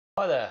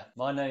Hi there,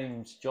 my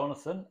name's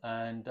Jonathan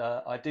and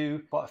I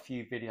do quite a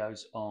few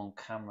videos on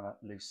Camera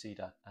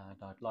Lucida, and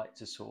I'd like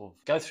to sort of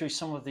go through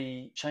some of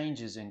the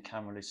changes in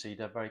Camera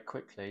Lucida very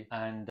quickly.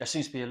 And there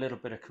seems to be a little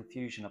bit of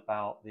confusion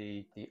about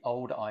the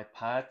old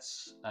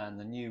iPads and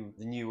the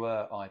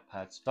newer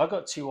iPads. So I've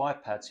got two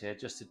iPads here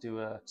just to do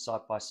a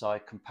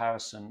side-by-side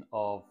comparison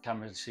of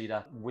Camera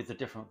Lucida with the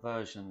different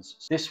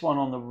versions. This one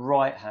on the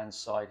right hand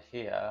side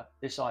here,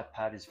 this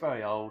iPad is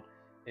very old.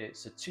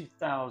 It's a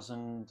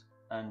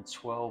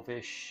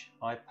 2012-ish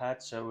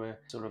iPad, so we're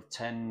sort of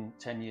 10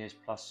 years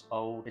plus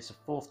old. It's a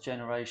 4th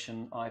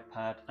generation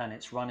iPad and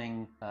it's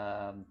running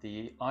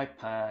the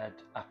iPad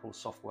Apple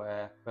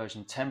software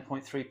version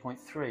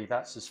 10.3.3.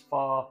 That's as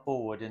far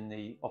forward in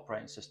the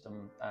operating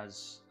system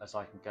as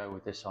I can go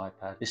with this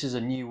iPad. This is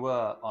a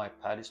newer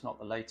iPad, it's not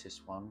the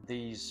latest one.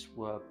 These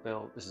were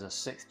built, this is a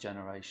 6th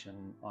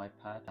generation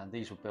iPad, and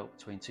these were built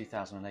between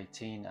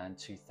 2018 and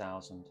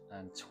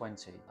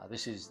 2020.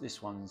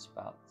 This one's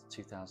about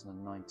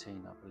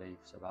 2019, I believe,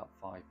 so about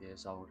 5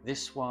 years old.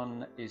 This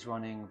one is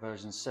running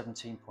version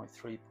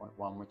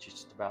 17.3.1, which is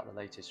just about the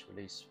latest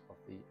release of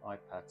the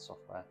iPad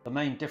software. The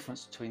main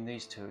difference between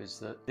these two is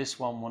that this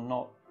one will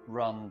not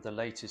run the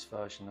latest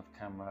version of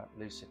Camera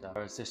Lucida,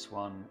 whereas this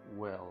one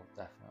will,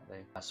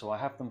 definitely. So I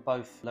have them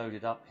both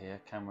loaded up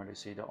here, Camera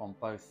Lucida, on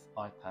both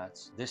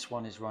iPads. This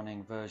one is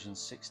running version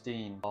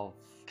 16 of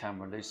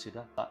Camera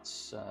Lucida,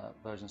 that's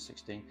version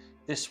 16.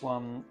 This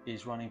one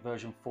is running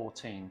version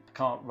 14. I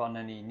can't run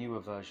any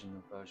newer version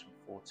than version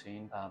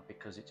 14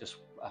 because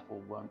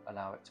Apple won't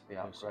allow it to be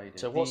upgraded.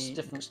 So what's the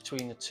difference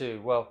between the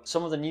two? Well,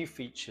 some of the new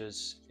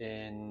features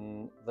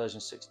in version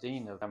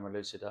 16 of Camera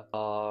Lucida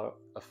are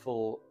a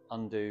full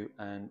undo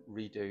and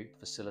redo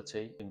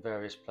facility in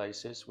various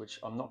places, which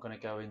I'm not going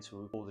to go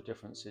into all the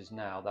differences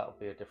now. That will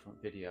be a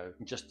different video.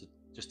 Just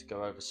to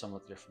go over some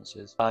of the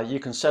differences. You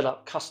can set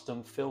up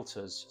custom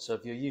filters. So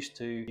if you're used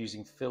to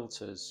using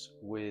filters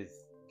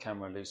with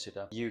Camera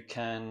Lucida, you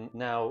can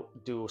now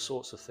do all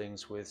sorts of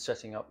things with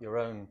setting up your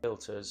own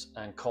filters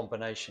and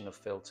combination of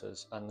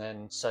filters, and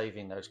then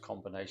saving those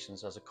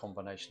combinations as a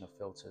combination of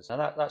filters.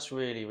 Now that's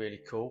really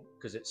cool,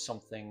 because it's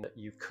something that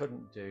you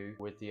couldn't do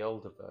with the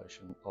older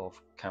version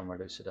of Camera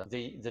Lucida.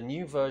 The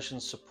new version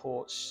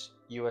supports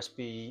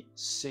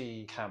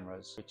USB-C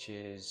cameras, which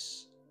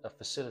is a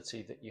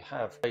facility that you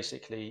have.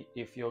 Basically,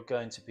 if you're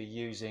going to be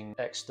using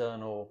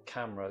external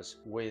cameras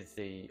with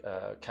the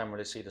Camera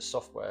Lucida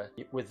software,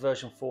 with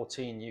version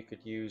 14 you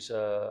could use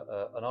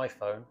an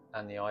iPhone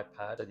and the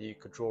iPad, so that you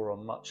could draw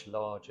on much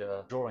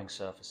larger drawing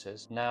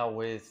surfaces. Now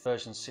with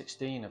version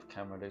 16 of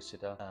Camera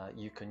Lucida,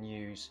 you can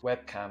use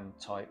webcam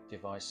type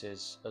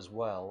devices as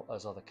well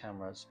as other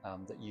cameras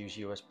that use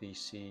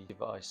USB-C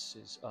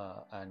devices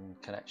and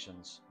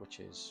connections, which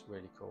is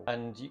really cool.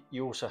 And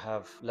you also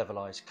have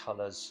levelized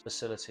colors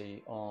facility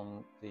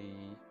on the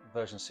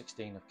version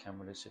 16 of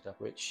Camera Lucida,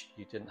 which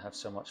you didn't have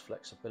so much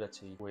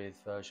flexibility with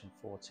version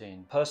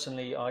 14.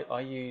 Personally,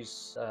 I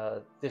use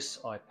this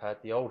iPad,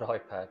 the old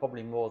iPad,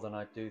 probably more than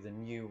I do the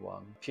new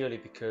one, purely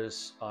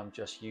because I'm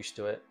just used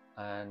to it,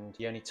 and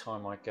the only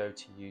time I go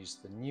to use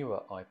the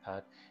newer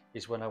iPad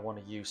is when I want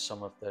to use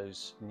some of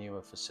those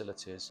newer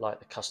facilities, like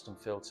the custom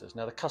filters.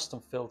 Now the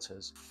custom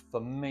filters, for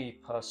me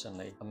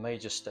personally, a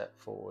major step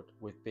forward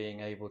with being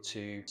able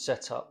to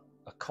set up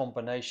a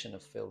combination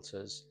of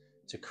filters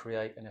to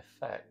create an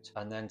effect,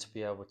 and then to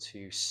be able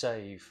to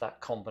save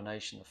that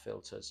combination of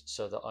filters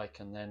so that I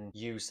can then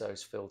use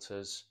those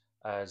filters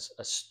as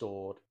a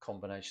stored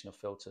combination of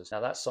filters. Now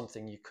that's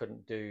something you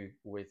couldn't do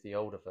with the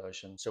older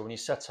version. So when you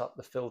set up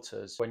the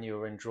filters, when you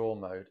were in draw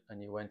mode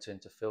and you went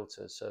into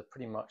filters, so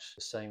pretty much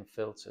the same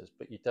filters,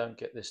 but you don't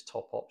get this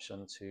top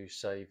option to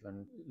save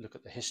and look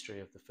at the history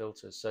of the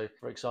filters. So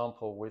for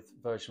example, with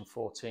version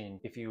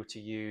 14, if you were to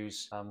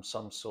use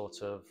some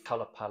sort of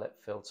color palette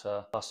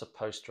filter plus a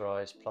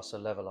posterize plus a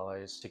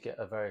levelize to get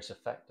a various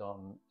effect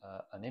on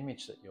an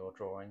image that you're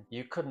drawing,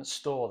 you couldn't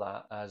store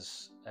that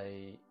as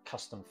a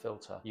custom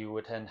filter. You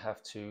would then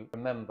have to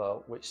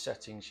remember which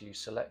settings you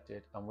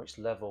selected and which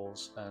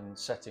levels and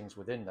settings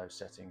within those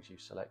settings you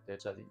selected,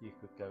 so that you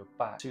could go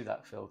back to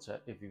that filter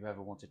if you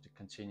ever wanted to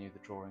continue the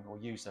drawing or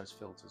use those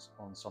filters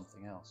on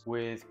something else.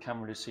 With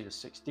Camera Lucida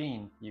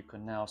 16, you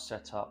can now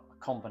set up a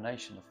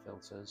combination of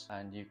filters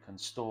and you can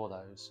store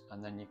those,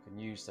 and then you can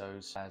use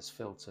those as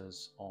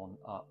filters on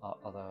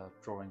other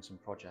drawings and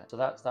projects. So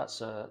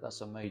that's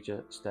a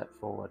major step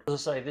forward.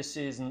 As I say, this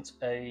isn't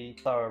a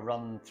thorough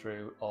run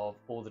through of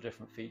all the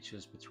different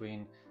features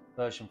between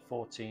version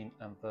 14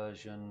 and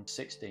version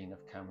 16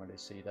 of Camera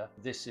Lucida.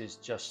 This is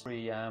just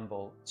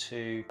preamble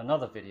to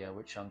another video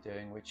which I'm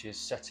doing, which is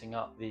setting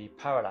up the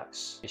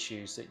parallax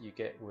issues that you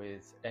get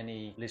with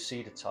any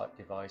Lucida type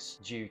device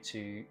due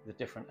to the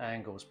different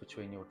angles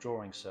between your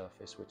drawing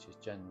surface, which is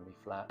generally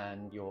flat,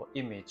 and your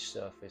image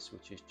surface,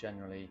 which is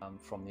generally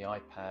from the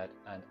iPad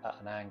and at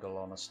an angle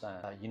on a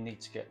stand. You need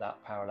to get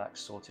that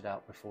parallax sorted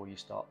out before you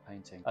start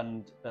painting.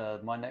 And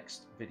my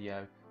next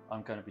video,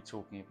 I'm going to be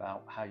talking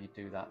about how you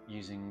do that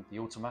using the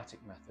automatic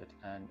method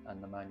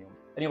and the manual.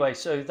 Anyway,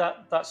 so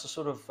that's a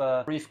sort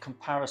of brief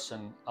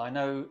comparison. I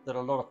know that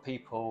a lot of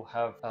people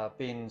have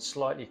been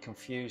slightly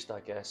confused, I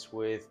guess,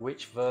 with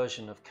which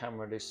version of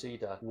Camera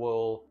Lucida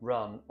will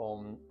run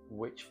on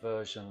which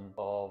version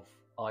of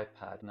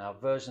iPad. Now,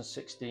 version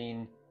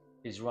 16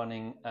 is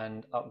running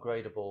and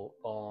upgradable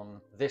on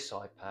this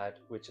iPad,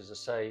 which, as I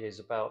say, is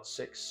about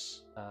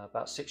six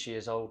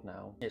years old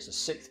now. It's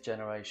a 6th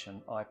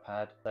generation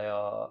iPad. They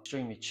are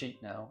extremely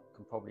cheap now. You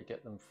can probably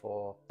get them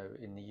for,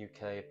 in the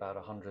UK, about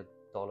 £100,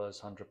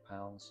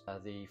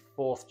 £100. The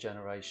 4th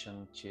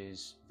generation, which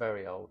is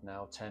very old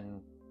now,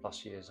 10+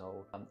 years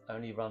old,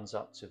 only runs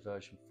up to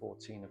version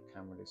 14 of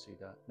Camera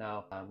Lucida.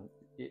 Now,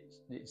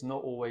 it's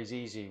not always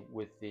easy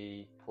with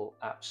the Apple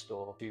App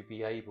Store to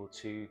be able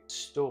to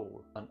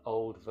install an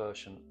old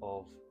version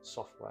of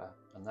software,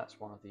 and that's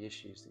one of the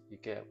issues that you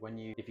get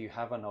if you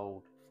have an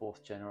old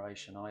 4th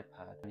generation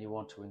iPad and you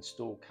want to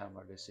install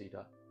Camera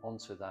Lucida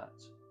onto that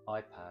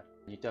iPad.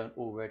 You don't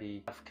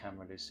already have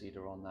Camera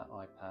Lucida on that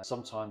iPad.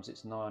 Sometimes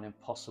it's nigh on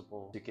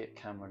impossible to get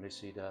Camera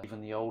Lucida,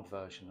 even the old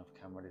version of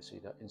Camera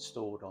Lucida,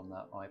 installed on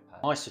that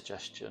iPad. My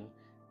suggestion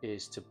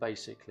is to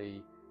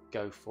basically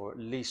go for at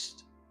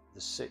least the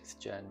 6th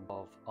gen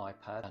of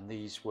iPad, and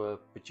these were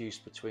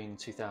produced between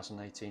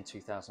 2018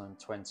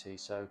 2020,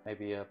 so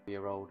maybe a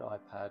year-old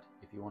iPad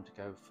if you want to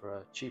go for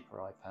a cheaper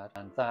iPad,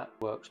 and that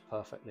works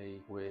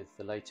perfectly with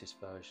the latest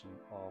version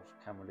of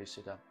Camera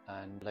Lucida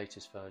and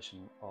latest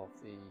version of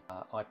the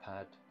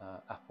iPad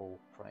Apple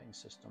operating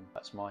system.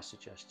 That's my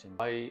suggestion.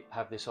 I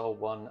have this old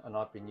one and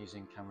I've been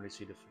using Camera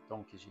Lucida for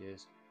donkey's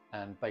years,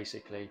 and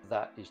basically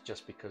that is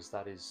just because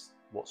that is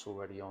what's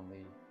already on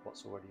the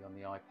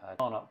iPad. I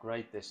can't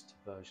upgrade this to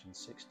version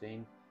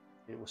 16.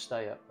 It will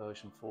stay at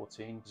version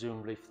 14,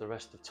 presumably for the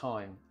rest of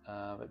time.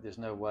 But there's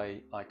no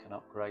way I can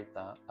upgrade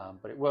that.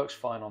 But it works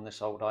fine on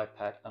this old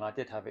iPad, and I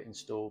did have it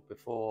installed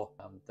before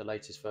the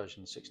latest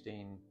version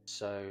 16,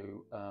 so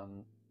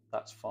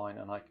that's fine,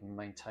 and I can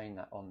maintain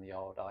that on the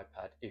old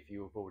iPad if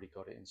you have already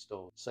got it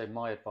installed. So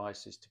my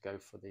advice is to go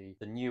for the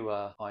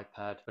newer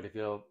iPad, but if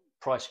you're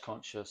price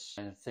conscious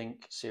and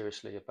think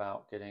seriously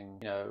about getting,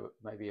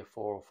 maybe a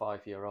 4 or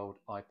 5 year old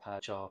iPad,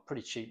 which are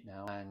pretty cheap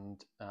now,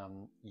 and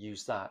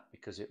use that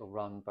because it will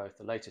run both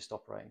the latest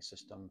operating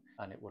system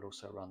and it will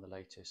also run the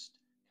latest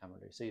Camera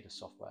Lucida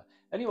software.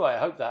 Anyway, I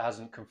hope that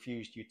hasn't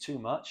confused you too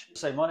much.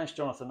 So my name's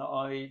Jonathan.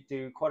 I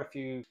do quite a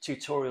few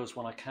tutorials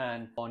when I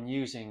can on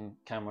using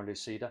Camera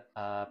Lucida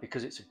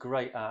because it's a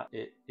great app.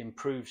 It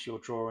improves your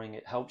drawing,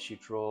 it helps you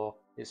draw,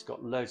 it's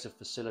got loads of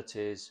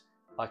facilities.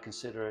 I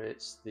consider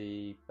it's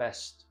the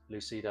best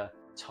Lucida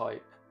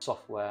type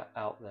software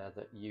out there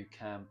that you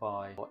can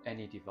buy for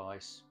any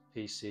device,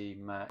 PC,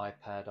 Mac,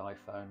 iPad,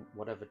 iPhone,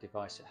 whatever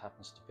device it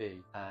happens to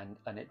be, and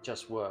it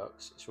just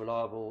works. It's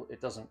reliable,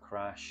 it doesn't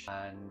crash,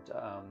 and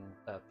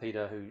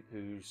Peter,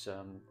 who's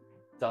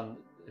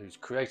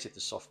created the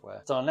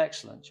software, done an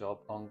excellent job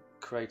on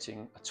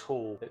creating a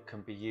tool that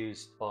can be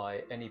used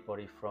by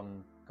anybody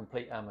from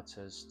complete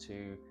amateurs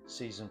to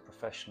seasoned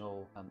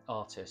professional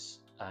artists,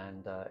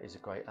 and is a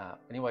great app.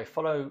 Anyway,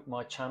 follow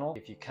my channel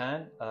if you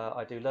can.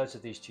 I do loads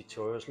of these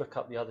tutorials. Look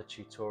up the other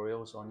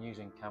tutorials on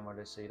using Camera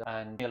Lucida,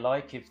 and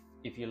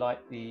if you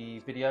like the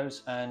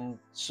videos, and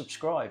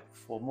subscribe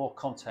for more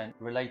content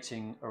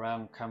relating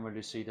around Camera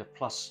Lucida,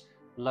 plus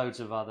loads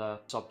of other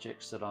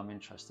subjects that I'm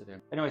interested in.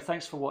 Anyway,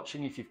 thanks for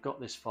watching if you've got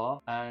this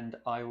far, and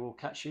I will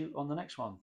catch you on the next one.